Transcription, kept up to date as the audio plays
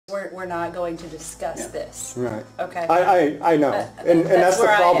We're not going to discuss this. Right. Okay. I know. And that's the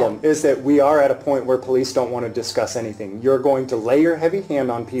where problem, is that we are at a point where police don't want to discuss anything. You're going to lay your heavy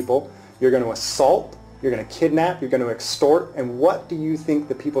hand on people, you're going to assault, you're going to kidnap, you're going to extort, and what do you think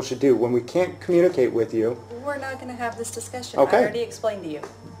the people should do when we can't communicate with you? We're not going to have this discussion. Okay. I already explained to you.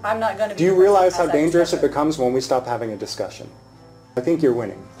 I'm not going to be. Do you realize how dangerous it becomes when we stop having a discussion? I think you're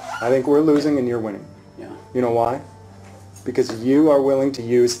winning. I think we're losing and you're winning. Yeah. You know why? Because you are willing to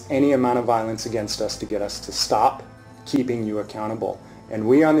use any amount of violence against us to get us to stop keeping you accountable. And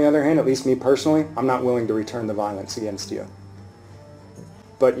we, on the other hand, at least me personally, I'm not willing to return the violence against you.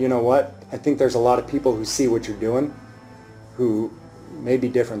 But you know what? I think there's a lot of people who see what you're doing who may be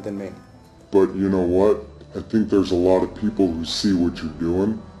different than me. But you know what? I think there's a lot of people who see what you're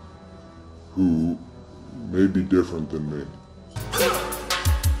doing who may be different than me.